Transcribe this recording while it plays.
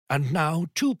And now,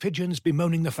 two pigeons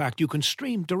bemoaning the fact you can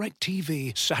stream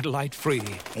DirecTV satellite-free.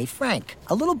 Hey, Frank,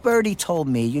 a little birdie told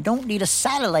me you don't need a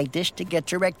satellite dish to get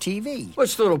DirecTV.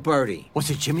 What's little birdie? Was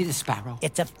it Jimmy the Sparrow?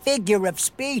 It's a figure of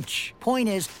speech. Point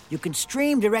is, you can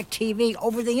stream DirecTV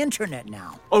over the internet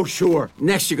now. Oh, sure.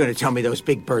 Next you're going to tell me those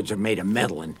big birds are made of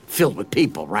metal and filled with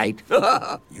people, right?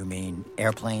 You mean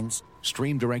airplanes?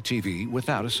 Stream DirecTV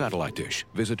without a satellite dish.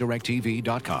 Visit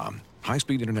DirecTV.com.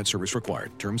 High-speed internet service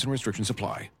required. Terms and restrictions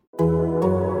apply.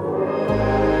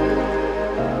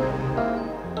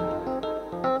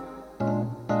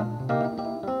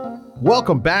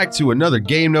 Welcome back to another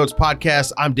Game Notes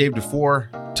podcast. I'm Dave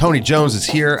DeFore. Tony Jones is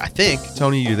here, I think.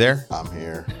 Tony, you there? I'm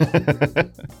here.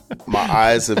 My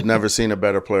eyes have never seen a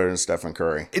better player than Stephen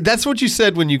Curry. That's what you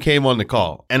said when you came on the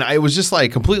call. And it was just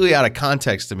like completely out of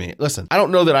context to me. Listen, I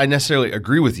don't know that I necessarily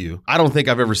agree with you. I don't think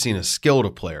I've ever seen a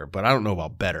skilled player, but I don't know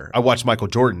about better. I watched Michael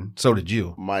Jordan. So did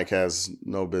you. Mike has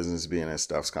no business being in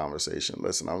Steph's conversation.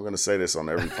 Listen, I'm going to say this on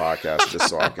every podcast just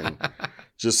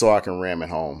so I can ram it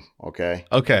home. Okay.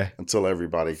 Okay. Until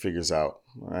everybody figures out.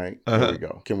 All right. Here we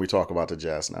go. Can we talk about the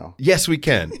Jazz now? Yes, we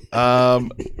can.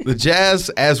 The Jazz,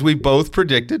 as we both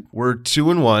predicted, were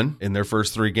 2-1 in their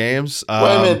first three games. Wait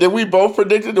a minute. Did we both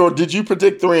predict it, or did you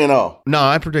predict 3-0? No,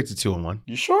 I predicted 2-1.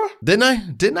 You sure? Didn't I?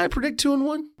 Didn't I predict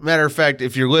 2-1? Matter of fact,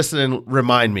 if you're listening,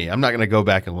 remind me. I'm not going to go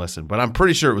back and listen, but I'm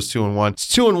pretty sure it was 2-1.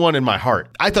 It's 2-1 in my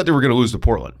heart. I thought they were going to lose to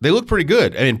Portland. They look pretty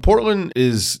good. I mean, Portland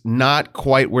is not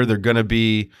quite where they're going to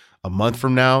be a month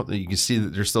from now. You can see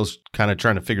that they're still kind of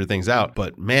trying to figure things out.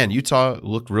 But man, Utah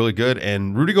looked really good.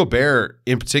 And Rudy Gobert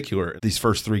in particular, these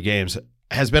first three games,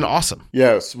 has been awesome.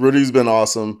 Yes, Rudy's been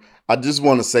awesome. I just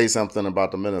want to say something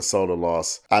about the Minnesota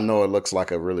loss. I know it looks like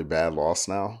a really bad loss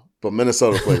now, but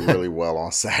Minnesota played really well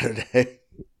on Saturday.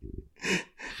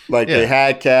 They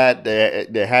had Cat,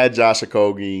 they had Josh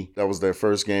Okogie. That was their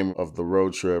first game of the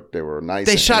road trip. They were nice.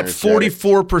 They shot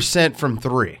 44% from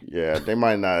three. Yeah, they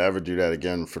might not ever do that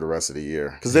again for the rest of the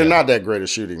year because they're not that great a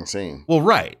shooting team. Well,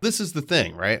 right. This is the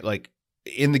thing, right? Like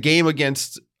in the game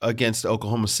against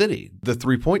Oklahoma City, the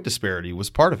 3-point disparity was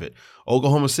part of it.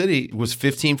 Oklahoma City was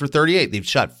 15 for 38. They've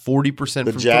shot 40% from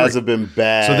three. The Jazz have been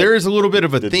bad. So there is a little bit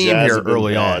of a theme here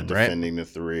early on, right? Defending the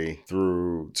three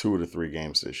through 2 of the 3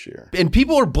 games this year. And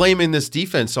people are blaming this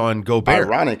defense on Gobert.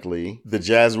 Ironically, the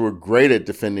Jazz were great at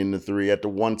defending the 3 at the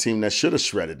one team that should have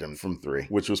shredded them from 3,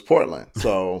 which was Portland.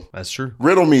 So that's true.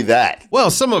 Riddle me that.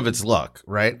 Well, some of it's luck,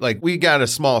 right? Like we got a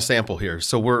small sample here,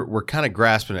 so we're kind of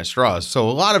grasping at straws. So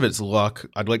a lot of it's luck.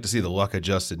 I'd like to see the luck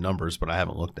adjusted numbers, but I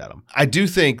haven't looked at them. I do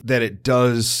think that it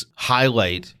does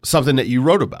highlight something that you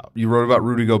wrote about. You wrote about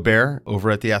Rudy Gobert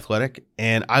over at The Athletic,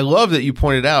 and I love that you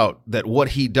pointed out that what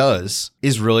he does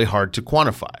is really hard to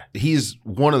quantify. He's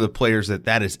one of the players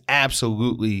that is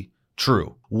absolutely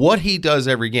true. What he does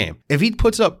every game. If he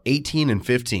puts up 18 and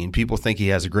 15, people think he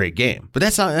has a great game. But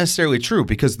that's not necessarily true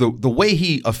because the way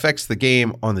he affects the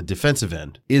game on the defensive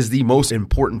end is the most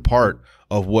important part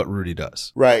of what Rudy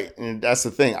does. Right. And that's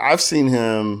the thing. I've seen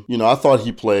him, I thought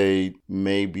he played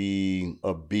maybe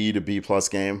a B to B plus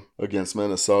game against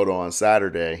Minnesota on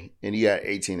Saturday, and he had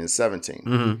 18 and 17.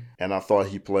 Mm-hmm. And I thought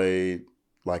he played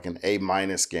like an A-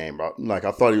 game. Like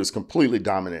I thought he was completely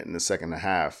dominant in the second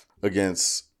half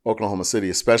against Oklahoma City,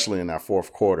 especially in that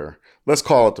fourth quarter. Let's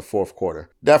call it the fourth quarter.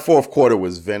 That fourth quarter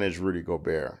was vintage Rudy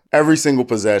Gobert. Every single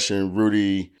possession,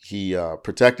 Rudy, he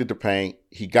protected the paint.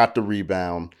 He got the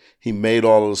rebound. He made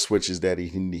all of the switches that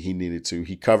he needed to.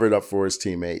 He covered up for his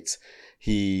teammates.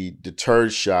 He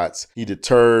deterred shots. He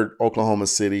deterred Oklahoma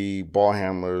City ball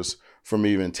handlers from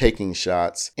even taking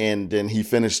shots. And then he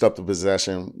finished up the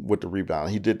possession with the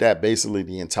rebound. He did that basically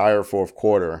the entire fourth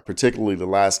quarter, particularly the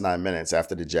last 9 minutes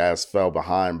after the Jazz fell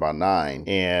behind by 9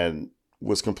 and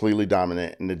was completely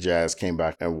dominant, and the Jazz came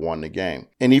back and won the game.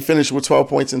 And he finished with 12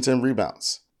 points and 10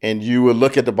 rebounds. And you would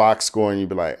look at the box score and you'd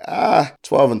be like,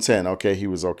 12 and 10. Okay, he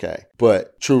was okay.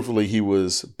 But truthfully, he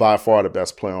was by far the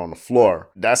best player on the floor.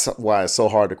 That's why it's so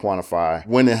hard to quantify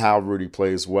when and how Rudy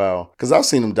plays well. Because I've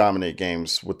seen him dominate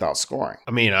games without scoring.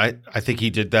 I mean, I think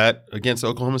he did that against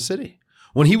Oklahoma City.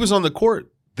 When he was on the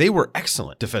court, they were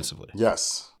excellent defensively.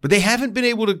 Yes. But they haven't been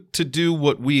able to do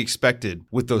what we expected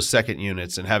with those second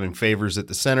units and having Favors at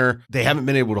the center. They haven't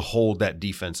been able to hold that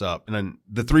defense up. And then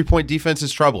the 3-point defense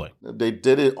is troubling. They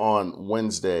did it on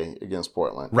Wednesday against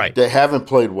Portland. Right. They haven't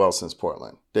played well since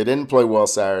Portland. They didn't play well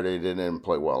Saturday. They didn't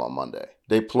play well on Monday.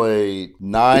 They played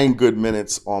 9 good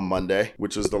minutes on Monday,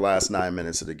 which was the last 9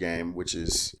 minutes of the game, which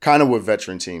is kind of what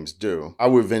veteran teams do. I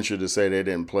would venture to say they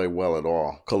didn't play well at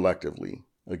all collectively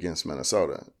against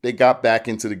Minnesota. They got back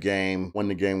into the game when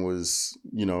the game was,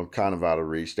 kind of out of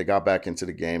reach. They got back into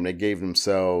the game. They gave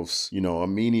themselves, a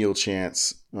menial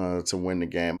chance to win the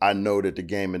game. I know that the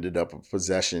game ended up a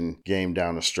possession game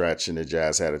down the stretch and the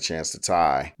Jazz had a chance to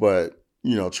tie. But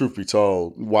truth be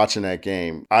told, watching that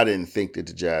game, I didn't think that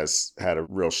the Jazz had a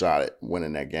real shot at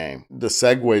winning that game. The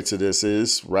segue to this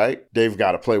is, right, they've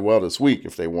got to play well this week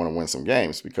if they want to win some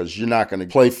games, because you're not going to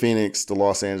play Phoenix, the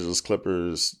Los Angeles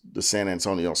Clippers, the San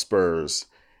Antonio Spurs,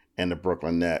 and the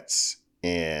Brooklyn Nets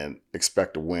and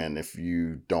expect to win if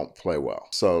you don't play well.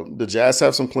 So the Jazz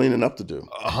have some cleaning up to do.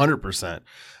 100%.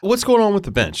 What's going on with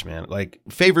the bench, man? Like,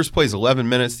 Favors plays 11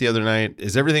 minutes the other night.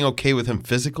 Is everything okay with him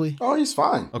physically? Oh, he's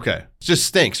fine. Okay. It just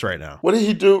stinks right now. What did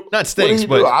he do? Not stinks,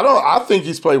 but I think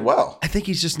he's played well. I think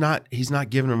he's not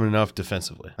giving him enough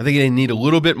defensively. I think they need a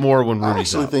little bit more when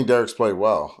Rudy's I actually out. think Derek's played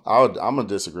well. I'm going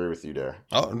to disagree with you there.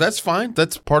 Oh, that's fine.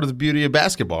 That's part of the beauty of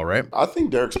basketball, right? I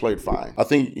think Derek's played fine. I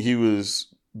think he was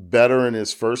better in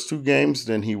his first two games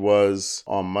than he was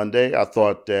on Monday. I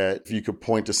thought that if you could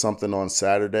point to something on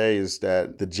Saturday is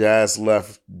that the Jazz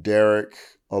left Derek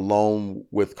alone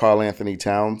with Karl Anthony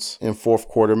Towns in fourth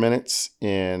quarter minutes,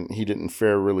 and he didn't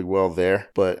fare really well there.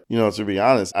 But, to be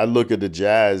honest, I look at the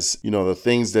Jazz, the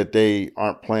things that they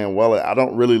aren't playing well at, I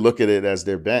don't really look at it as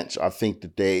their bench. I think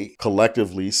that they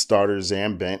collectively, starters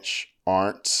and bench,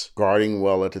 aren't guarding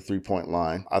well at the three-point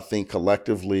line. I think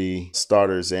collectively,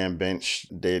 starters and bench,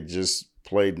 they just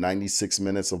played 96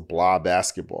 minutes of blah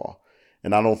basketball.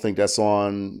 And I don't think that's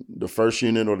on the first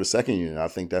unit or the second unit. I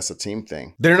think that's a team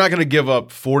thing. They're not going to give up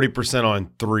 40% on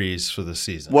threes for the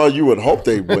season. Well, you would hope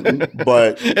they wouldn't,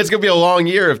 but it's going to be a long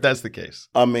year if that's the case.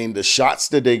 I mean, the shots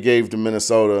that they gave to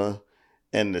Minnesota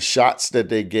and the shots that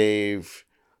they gave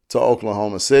to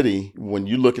Oklahoma City, when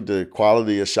you look at the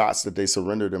quality of shots that they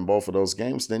surrendered in both of those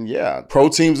games, then yeah, pro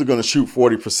teams are going to shoot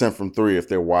 40% from three if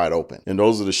they're wide open. And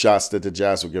those are the shots that the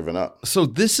Jazz were giving up. So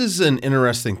this is an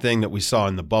interesting thing that we saw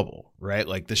in the bubble, right?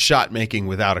 Like, the shot making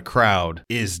without a crowd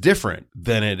is different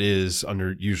than it is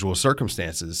under usual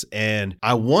circumstances. And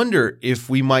I wonder if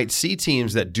we might see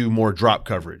teams that do more drop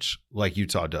coverage like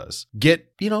Utah does get,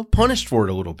 punished for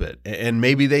it a little bit. And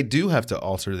maybe they do have to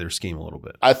alter their scheme a little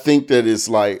bit. I think that it's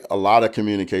like a lot of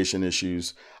communication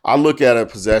issues. I look at a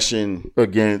possession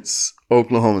against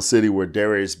Oklahoma City where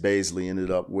Darius Bazley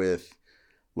ended up with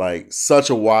like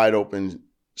such a wide open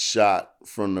shot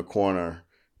from the corner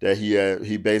that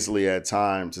he basically had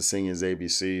time to sing his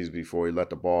ABCs before he let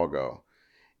the ball go.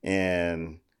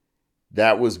 And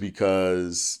that was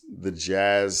because the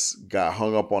Jazz got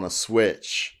hung up on a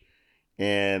switch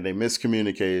and they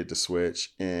miscommunicated the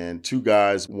switch, and two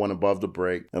guys went above the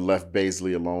break and left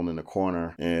Bazley alone in the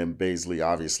corner. And Bazley,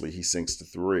 obviously, he sinks the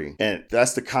three. And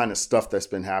that's the kind of stuff that's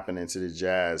been happening to the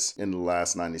Jazz in the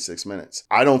last 96 minutes.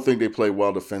 I don't think they played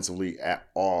well defensively at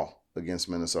all against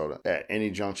Minnesota at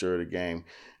any juncture of the game.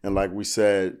 And like we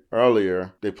said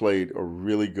earlier, they played a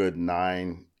really good 8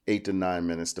 to 9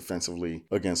 minutes defensively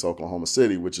against Oklahoma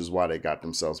City, which is why they got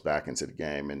themselves back into the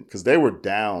game. And because they were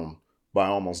down by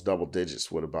almost double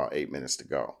digits with about 8 minutes to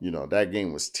go. That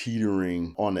game was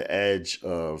teetering on the edge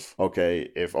of, okay,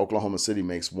 if Oklahoma City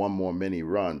makes one more mini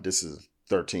run, this is a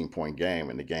 13-point game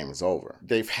and the game is over.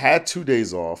 They've had 2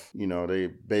 days off. They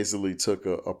basically took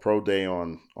a pro day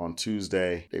on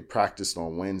Tuesday. They practiced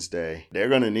on Wednesday. They're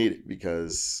going to need it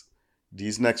because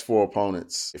these next 4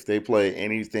 opponents, if they play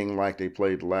anything like they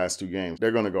played the last 2 games,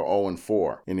 they're going to go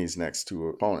 0-4 in these next 2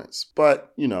 opponents.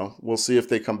 But, we'll see if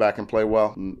they come back and play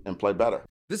well and play better.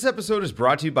 This episode is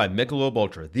brought to you by Michelob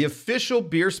Ultra, the official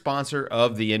beer sponsor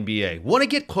of the NBA. Want to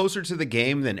get closer to the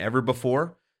game than ever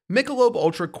before? Michelob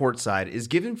Ultra Courtside is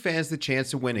giving fans the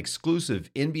chance to win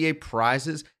exclusive NBA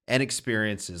prizes and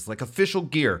experiences like official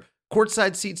gear,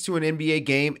 courtside seats to an NBA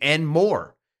game, and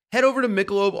more. Head over to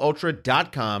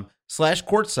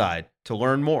MichelobUltra.com/courtside to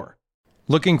learn more.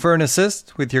 Looking for an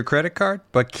assist with your credit card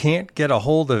but can't get a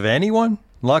hold of anyone?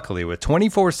 Luckily, with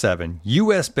 24/7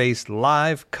 U.S.-based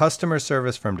live customer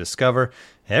service from Discover,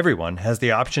 everyone has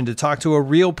the option to talk to a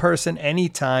real person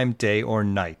anytime, day or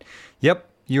night. Yep,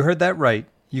 you heard that right.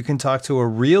 You can talk to a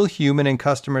real human in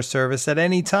customer service at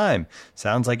any time.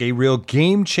 Sounds like a real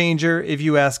game changer if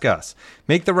you ask us.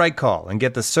 Make the right call and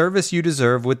get the service you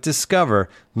deserve with Discover.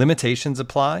 Limitations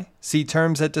apply. See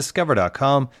terms at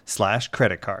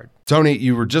discover.com/creditcard. Tony,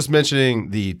 you were just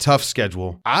mentioning the tough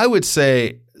schedule. I would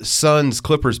say Suns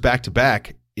Clippers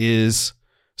back-to-back is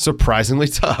surprisingly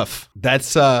tough.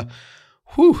 That's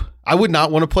I would not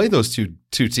want to play those two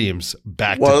teams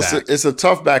back-to-back. Well, it's a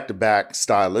tough back-to-back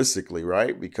stylistically,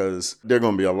 right? Because there are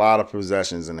going to be a lot of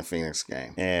possessions in the Phoenix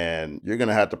game. And you're going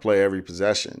to have to play every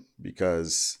possession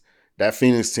because That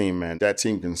Phoenix team, man, that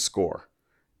team can score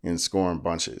and score in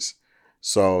bunches.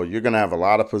 So you're going to have a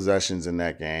lot of possessions in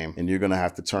that game, and you're going to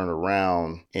have to turn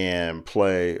around and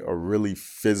play a really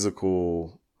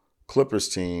physical Clippers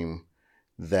team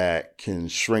that can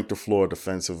shrink the floor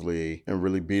defensively and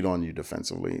really beat on you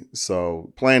defensively.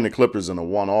 So playing the Clippers in a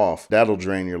one-off, that'll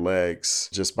drain your legs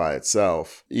just by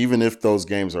itself. Even if those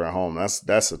games are at home,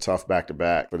 that's a tough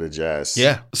back-to-back for the Jazz.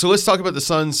 Yeah. So let's talk about the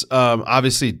Suns.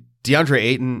 Obviously, DeAndre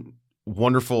Ayton,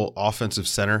 wonderful offensive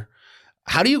center.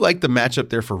 How do you like the matchup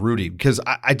there for Rudy? Because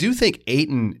I do think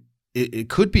Ayton, it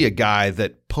could be a guy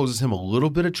that poses him a little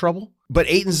bit of trouble, but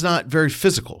Ayton's not very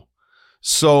physical.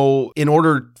 So in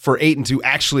order for Ayton to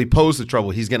actually pose the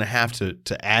trouble, he's going to have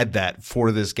to add that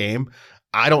for this game.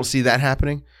 I don't see that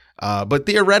happening. But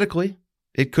theoretically,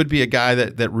 it could be a guy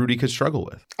that Rudy could struggle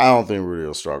with. I don't think Rudy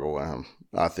will struggle with him.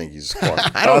 I think he's quiet.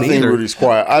 I think either. Rudy's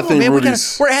quiet.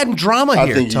 We're adding drama here,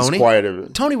 I think Tony. he's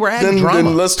quiet. Tony, we're adding drama.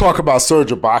 Then let's talk about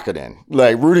Serge Ibaka then.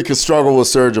 Like, Rudy could struggle with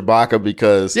Serge Ibaka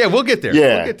because... Yeah, we'll get there.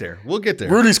 Yeah. We'll get there.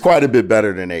 Rudy's quite a bit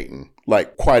better than Ayton.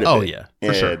 Like, quite a bit. Oh, yeah,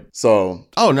 for sure. So...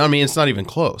 Oh, no, I mean, it's not even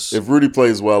close. If Rudy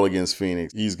plays well against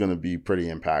Phoenix, he's going to be pretty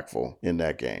impactful in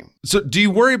that game. So do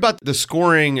you worry about the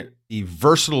scoring, the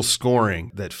versatile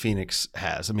scoring that Phoenix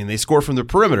has? I mean, they score from the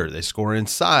perimeter. They score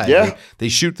inside. Yeah. They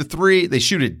shoot the three. They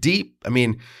shoot it deep. I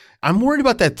mean, I'm worried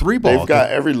about that three ball. They've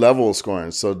got every level of scoring.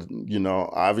 So,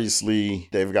 obviously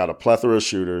they've got a plethora of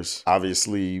shooters.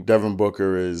 Obviously, Devin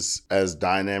Booker is as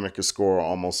dynamic a scorer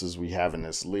almost as we have in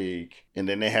this league. And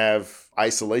then they have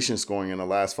isolation scoring in the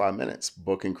last 5 minutes.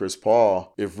 Book and Chris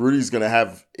Paul. If Rudy's going to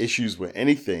have issues with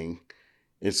anything,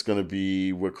 it's going to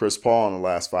be with Chris Paul in the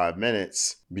last 5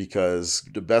 minutes, because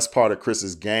the best part of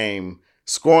Chris's game,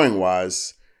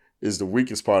 scoring-wise, is the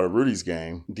weakest part of Rudy's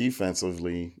game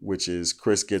defensively, which is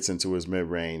Chris gets into his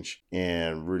mid-range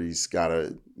and Rudy's got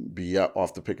to be up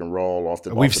off the pick and roll,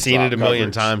 We've seen it a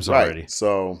million times already. Right.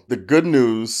 So the good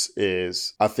news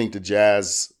is I think the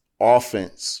Jazz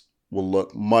offense will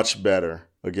look much better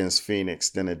against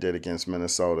Phoenix than it did against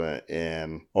Minnesota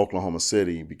and Oklahoma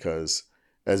City, because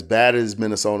as bad as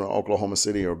Minnesota and Oklahoma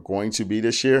City are going to be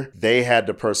this year, they had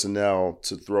the personnel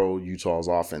to throw Utah's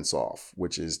offense off,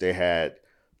 which is they had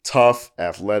tough,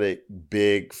 athletic,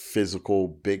 big, physical,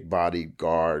 big-bodied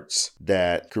guards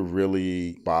that could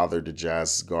really bother the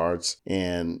Jazz's guards.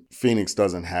 And Phoenix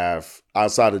doesn't have,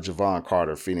 outside of Javon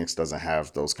Carter, Phoenix doesn't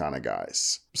have those kind of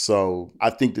guys. So I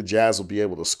think the Jazz will be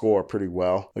able to score pretty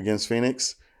well against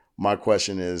Phoenix. My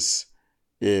question is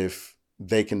if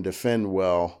they can defend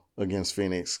well against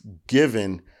Phoenix,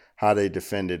 given how they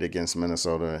defended against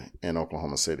Minnesota and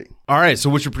Oklahoma City. All right,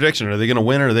 so what's your prediction? Are they going to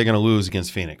win or are they going to lose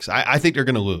against Phoenix? I think they're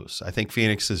going to lose. I think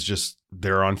Phoenix is just,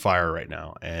 they're on fire right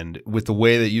now. And with the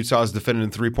way that Utah's defending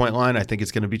the three-point line, I think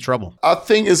it's going to be trouble. I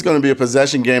think it's going to be a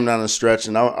possession game down the stretch,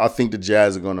 and I think the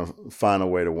Jazz are going to find a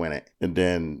way to win it. And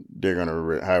then they're going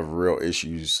to have real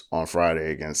issues on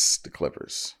Friday against the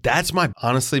Clippers. That's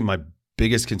honestly, my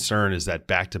biggest concern is that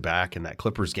back-to-back in that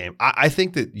Clippers game. I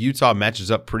think that Utah matches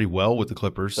up pretty well with the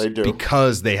Clippers. They do.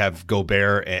 Because they have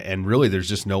Gobert, and really there's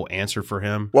just no answer for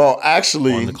him. Well,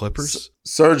 actually, on the Clippers.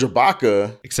 Serge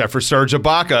Ibaka. Except for Serge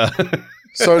Ibaka.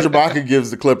 Serge Ibaka gives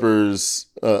the Clippers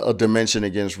a dimension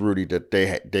against Rudy that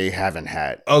they haven't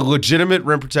had. A legitimate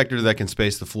rim protector that can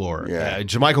space the floor. Yeah.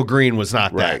 JaMychal Green was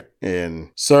not right. that.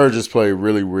 And Serge has played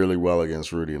really, really well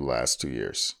against Rudy the last 2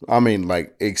 years. I mean,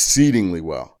 like, exceedingly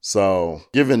well. So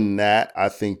given that, I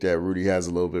think that Rudy has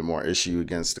a little bit more issue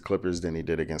against the Clippers than he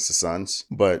did against the Suns.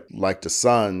 But like the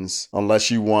Suns,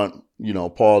 unless you want,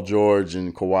 Paul George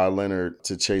and Kawhi Leonard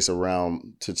to chase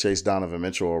Donovan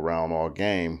Mitchell around all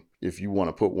game, if you want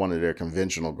to put one of their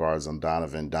conventional guards on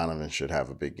Donovan should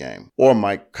have a big game. Or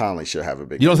Mike Conley should have a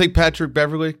big game. You don't think Patrick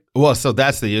Beverley? Well, so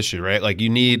that's the issue, right? Like, you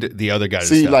need the other guy to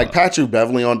see, step like up. Patrick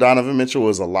Beverley on Donovan Mitchell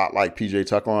is a lot like PJ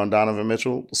Tucker on Donovan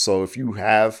Mitchell. So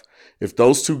if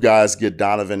those two guys get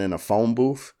Donovan in a phone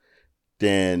booth,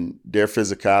 then their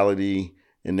physicality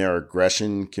and their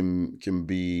aggression can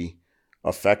be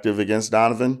effective against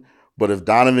Donovan. But if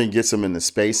Donovan gets him in the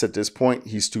space at this point,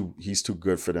 he's too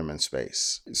good for them in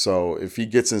space. So if he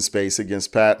gets in space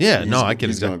against Pat,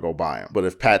 he's going to go by him. But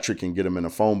if Patrick can get him in a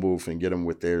phone booth and get him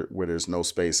where there's no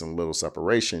space and little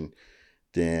separation,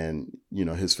 then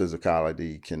his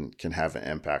physicality can have an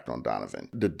impact on Donovan.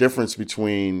 The difference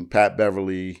between Pat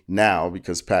Beverly now,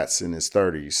 because Pat's in his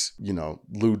 30s,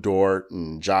 Lou Dort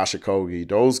and Josh Okogie,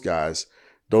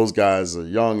 those guys are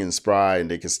young and spry and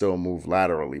they can still move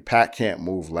laterally. Pat can't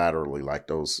move laterally like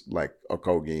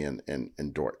Okogie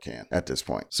and Dort can at this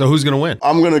point. So who's going to win?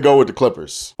 I'm going to go with the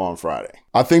Clippers on Friday.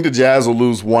 I think the Jazz will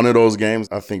lose one of those games.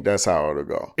 I think that's how it'll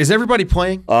go. Is everybody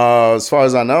playing? As far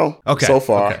as I know, so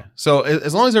far. Okay. So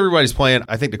as long as everybody's playing,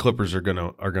 I think the Clippers are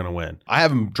gonna win. I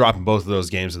have them dropping both of those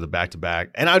games of the back-to-back.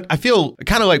 And I feel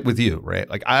kind of like with you, right?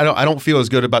 Like I don't feel as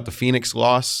good about the Phoenix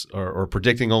loss or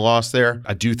predicting a loss there.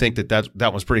 I do think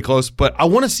that was pretty close, but I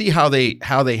want to see how they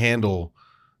handle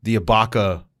the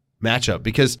Ibaka matchup,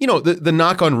 because the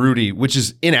knock on Rudy, which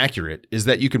is inaccurate, is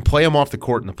that you can play him off the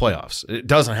court in the playoffs. It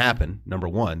doesn't happen. Number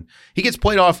one, he gets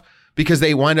played off because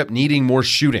they wind up needing more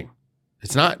shooting.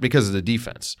 It's not because of the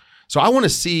defense. So I want to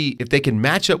see if they can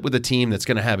match up with a team that's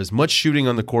going to have as much shooting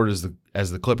on the court as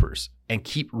the Clippers and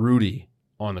keep Rudy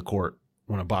on the court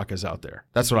when Ibaka's out there.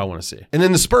 That's what I want to see. And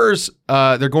then the Spurs,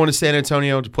 they're going to San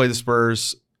Antonio to play the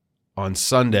Spurs on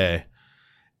Sunday,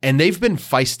 and they've been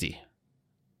feisty.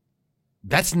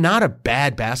 That's not a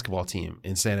bad basketball team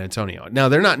in San Antonio. Now,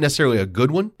 they're not necessarily a good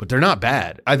one, but they're not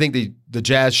bad. I think the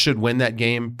Jazz should win that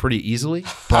game pretty easily,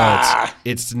 but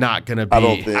it's not going to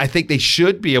be. I think they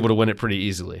should be able to win it pretty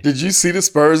easily. Did you see the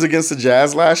Spurs against the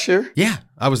Jazz last year? Yeah,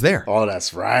 I was there. Oh,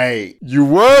 that's right. You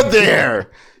were there.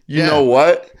 You know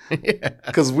what?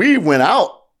 Because we went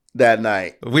out that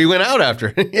night. We went out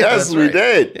after. Yes, we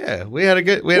did. Yeah, we had a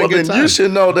good time. Then you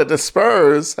should know that the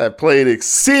Spurs have played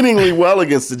exceedingly well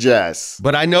against the Jazz.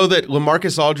 But I know that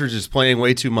LaMarcus Aldridge is playing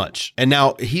way too much. And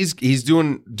now he's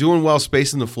doing well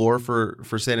spacing the floor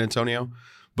for San Antonio.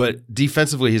 But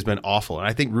defensively, he's been awful. And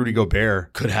I think Rudy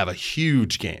Gobert could have a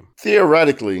huge game.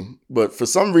 Theoretically, but for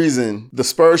some reason, the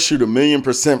Spurs shoot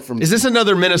 1,000,000% from... Is this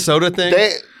another Minnesota thing?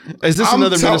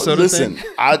 Listen,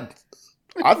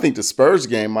 I think the Spurs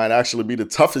game might actually be the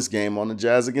toughest game on the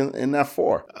Jazz in that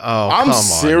 4. Oh, I'm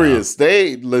serious.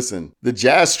 The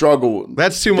Jazz struggle.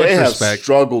 That's too much respect. They have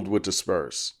struggled with the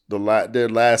Spurs their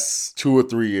last 2 or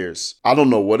 3 years. I don't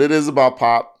know what it is about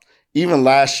Pop. Even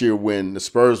last year when the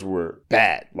Spurs were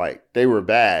bad, like they were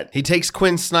bad. He takes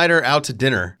Quinn Snyder out to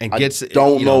dinner and gets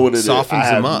know what it softens is.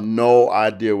 I him up. have no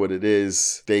idea what it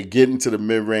is. They get into the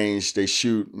mid-range. They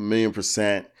shoot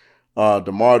 1,000,000%.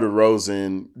 DeMar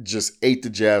DeRozan just ate the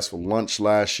Jazz for lunch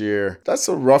last year. That's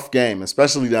a rough game,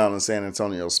 especially down in San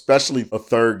Antonio, especially a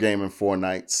third game in 4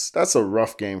 nights. That's a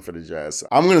rough game for the Jazz.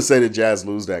 I'm going to say the Jazz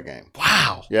lose that game.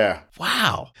 Wow. Yeah.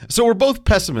 Wow. So we're both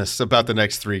pessimists about the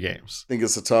next 3 games. I think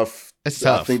it's tough. I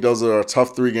think those are a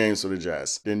tough 3 games for the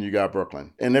Jazz. Then you got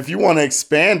Brooklyn. And if you want to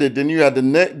expand it, then you have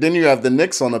the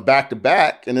Knicks on the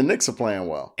back-to-back, and the Knicks are playing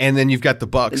well. And then you've got the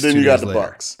Bucks. And then you got the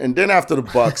Bucks. And then after the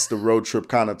Bucks, the road trip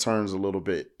kind of turns a little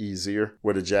bit easier,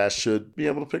 where the Jazz should be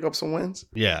able to pick up some wins.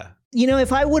 Yeah.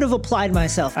 If I would have applied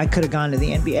myself, I could have gone to the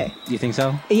NBA. You think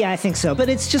so? Yeah, I think so. But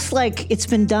it's just like, it's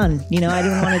been done. I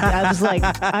didn't want to, I was like,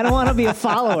 I don't want to be a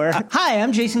follower. Hi,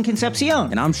 I'm Jason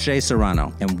Concepcion. And I'm Shea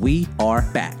Serrano. And we are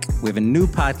back. We have a new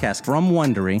podcast from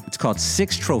Wondery. It's called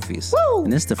 6 Trophies. Woo!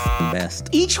 And it's the best.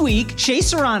 Each week, Shea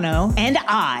Serrano and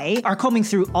I are combing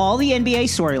through all the NBA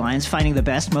storylines, finding the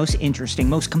best, most interesting,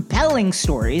 most compelling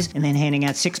stories, and then handing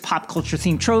out 6 pop culture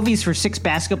themed trophies for 6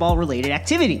 basketball related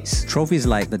activities. Trophies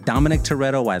like the Dominic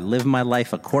Toretto I Live My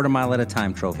Life a Quarter Mile at a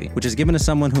Time trophy, which is given to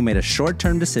someone who made a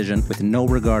short-term decision with no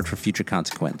regard for future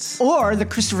consequence. Or the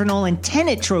Christopher Nolan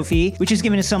Tenet trophy, which is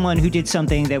given to someone who did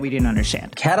something that we didn't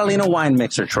understand. Catalina Wine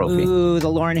Mixer trophy. Ooh, the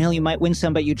Lauryn Hill You Might Win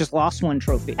Some, but You Just Lost One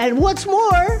trophy. And what's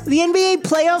more, the NBA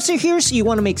playoffs are here, so you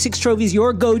want to make 6 Trophies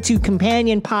your go-to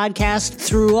companion podcast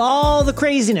through all the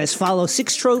craziness. Follow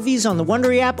 6 Trophies on the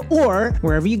Wondery app or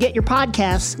wherever you get your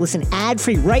podcasts. Listen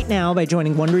ad-free right now by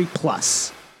joining Wondery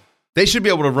Plus. They should be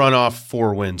able to run off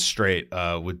 4 wins straight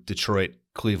with Detroit,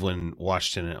 Cleveland,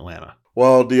 Washington, and Atlanta.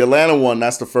 Well, the Atlanta one,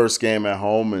 that's the first game at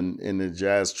home, and the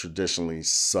Jazz traditionally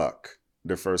suck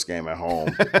their first game at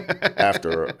home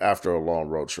after a long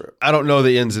road trip. I don't know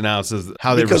the ins and outs of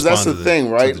how they respond. Because that's the thing,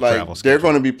 right? Like they're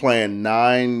going to be playing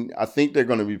 9. I think they're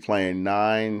going to be playing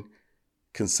 9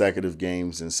 consecutive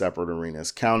games in separate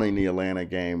arenas, counting the Atlanta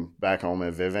game back home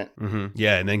at Vivint. Mm-hmm.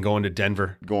 Yeah, and then going to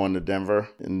Denver.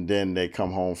 And then they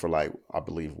come home for I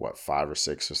believe, 5 or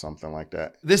 6 or something like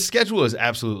that. This schedule is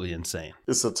absolutely insane.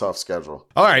 It's a tough schedule.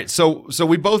 All right, so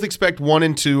we both expect 1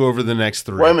 and 2 over the next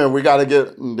 3. Wait a minute, we got to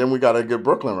get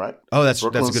Brooklyn, right? Oh, that's a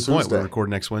good Tuesday. point. We record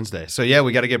next Wednesday. So yeah,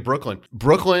 we got to get Brooklyn.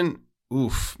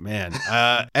 Oof, man.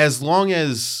 As long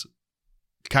as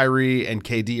Kyrie and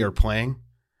KD are playing,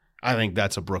 I think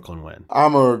that's a Brooklyn win.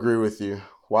 I'm going to agree with you.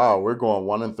 Wow, we're going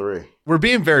 1 and 3. We're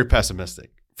being very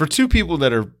pessimistic. For 2 people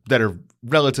that are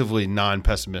relatively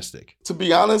non-pessimistic. To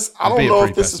be honest, I don't know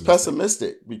if this is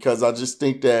pessimistic, because I just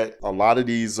think that a lot of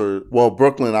these are,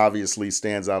 Brooklyn obviously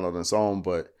stands out on its own,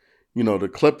 but You know, the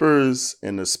Clippers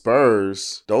and the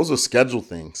Spurs, those are scheduled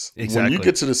things. Exactly. When you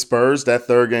get to the Spurs, that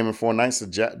third game in 4 nights,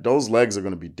 those legs are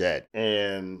going to be dead.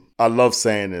 And I love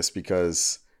saying this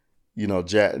because, you know,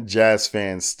 Jazz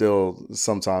fans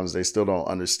sometimes they still don't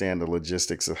understand the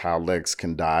logistics of how legs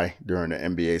can die during the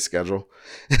NBA schedule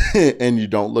and you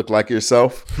don't look like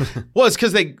yourself. Well, it's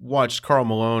because they watched Karl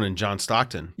Malone and John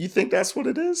Stockton. You think that's what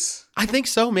it is? I think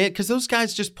so, man, because those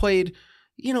guys just played,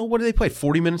 you know, what do they play?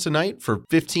 40 minutes a night for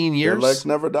 15 years? Their legs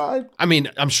never died? I mean,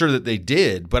 I'm sure that they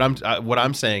did, but what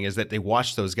I'm saying is that they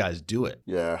watched those guys do it.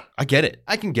 Yeah. I get it.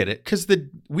 I can get it because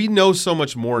we know so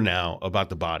much more now about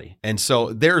the body. And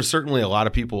so there are certainly a lot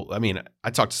of people. I mean, I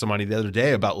talked to somebody the other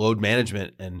day about load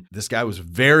management, and this guy was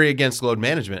very against load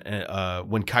management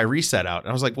when Kyrie sat out. And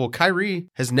I was like, well, Kyrie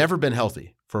has never been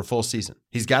healthy for a full season.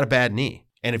 He's got a bad knee.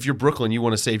 And if you're Brooklyn, you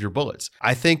want to save your bullets.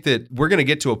 I think that we're going to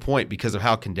get to a point because of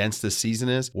how condensed this season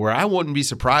is where I wouldn't be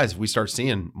surprised if we start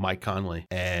seeing Mike Conley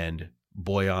and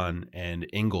Boyan and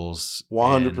Ingles.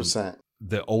 100%.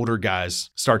 The older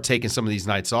guys start taking some of these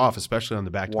nights off, especially on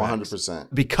the back-to-backs. 100%.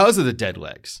 Because of the dead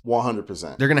legs.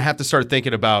 100%. They're going to have to start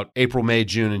thinking about April, May,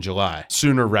 June, and July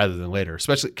sooner rather than later,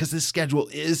 especially because this schedule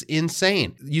is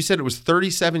insane. You said it was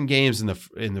 37 games in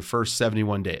the first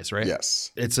 71 days, right? Yes.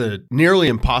 It's a nearly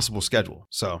impossible schedule.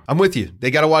 So I'm with you.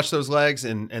 They got to watch those legs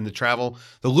and the travel.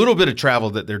 The little bit of travel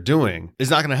that they're doing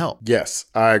is not going to help. Yes,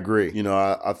 I agree. You know,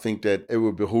 I think that it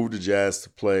would behoove the Jazz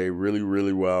to play really,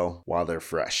 really well while they're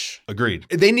fresh. Agreed.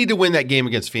 They need to win that game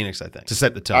against Phoenix, I think, to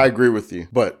set the tone. I agree with you,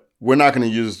 but we're not going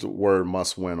to use the word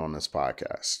must win on this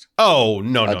podcast. Oh,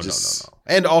 no.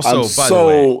 And also, by the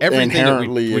way, everything that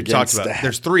we talked about,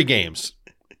 there's 3 games.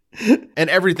 And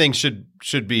everything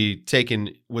should be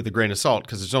taken with a grain of salt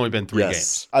because there's only been 3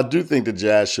 games. I do think the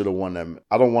Jazz should have won them.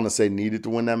 I don't want to say needed to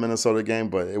win that Minnesota game,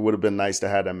 but it would have been nice to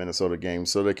have that Minnesota game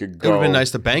so they could go. It would have been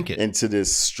nice to bank it into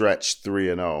this stretch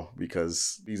 3-0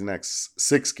 because these next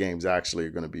 6 games actually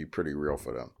are going to be pretty real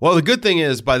for them. Well, the good thing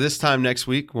is by this time next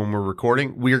week when we're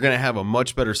recording, we are going to have a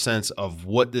much better sense of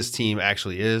what this team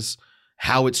actually is,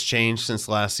 how it's changed since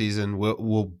last season.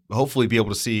 We'll hopefully be able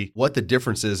to see what the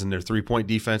difference is in their 3-point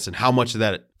defense and how much of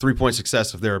that 3-point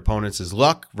success of their opponents is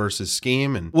luck versus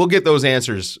scheme. And we'll get those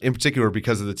answers in particular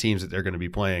because of the teams that they're going to be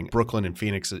playing. Brooklyn and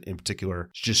Phoenix in particular,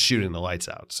 just shooting the lights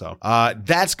out. So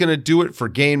that's going to do it for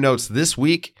Game Notes this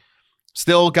week.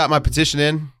 Still got my petition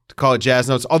in to call it Jazz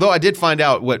Notes. Although I did find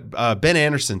out what Ben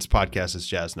Anderson's podcast is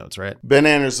Jazz Notes, right? Ben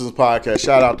Anderson's podcast.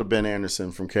 Shout out to Ben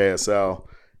Anderson from KSL.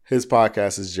 His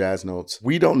podcast is Jazz Notes.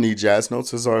 We don't need Jazz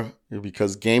Notes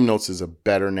because Game Notes is a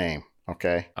better name.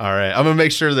 Okay. All right. I'm gonna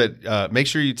make sure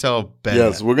you tell Ben.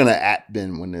 Yes, that. We're gonna at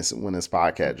Ben when this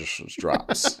podcast just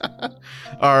drops.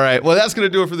 All right. Well, that's gonna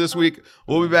do it for this week.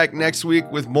 We'll be back next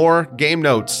week with more Game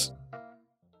Notes.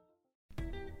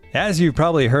 As you've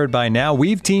probably heard by now,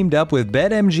 we've teamed up with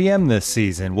BetMGM this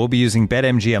season. We'll be using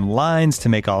BetMGM lines to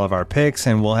make all of our picks,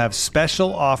 and we'll have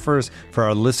special offers for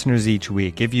our listeners each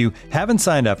week. If you haven't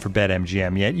signed up for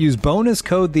BetMGM yet, use bonus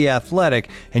code The Athletic,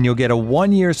 and you'll get a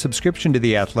 1-year subscription to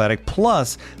The Athletic,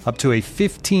 plus up to a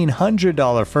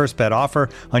 $1,500 first bet offer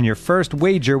on your first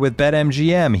wager with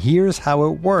BetMGM. Here's how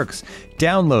it works.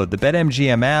 Download the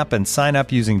BetMGM app and sign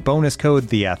up using bonus code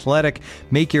The Athletic.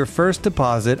 Make your first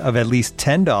deposit of at least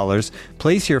 $10.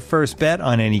 Place your first bet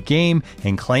on any game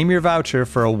and claim your voucher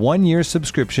for a 1-year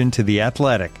subscription to The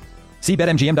Athletic. See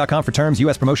BetMGM.com for terms.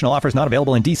 U.S. promotional offers not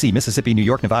available in D.C., Mississippi, New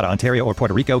York, Nevada, Ontario, or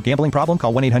Puerto Rico. Gambling problem?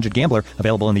 Call 1-800-GAMBLER.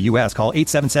 Available in the U.S. Call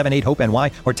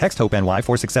 877-8-HOPE-NY or text HOPE-NY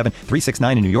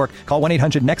 467-369 in New York. Call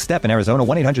 1-800-NEXT-STEP in Arizona.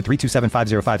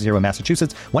 1-800-327-5050 in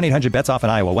Massachusetts. 1-800-BETS-OFF in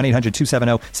Iowa.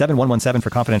 1-800-270-7117 for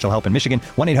confidential help in Michigan.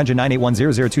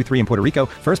 1-800-981-0023 in Puerto Rico.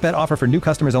 First bet offer for new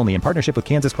customers only in partnership with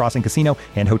Kansas Crossing Casino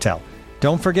and Hotel.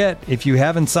 Don't forget, if you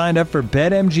haven't signed up for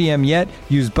BetMGM yet,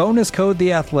 use bonus code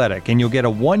The Athletic, and you'll get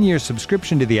a 1-year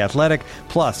subscription to The Athletic,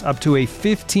 plus up to a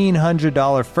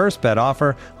 $1,500 first bet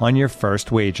offer on your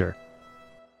first wager.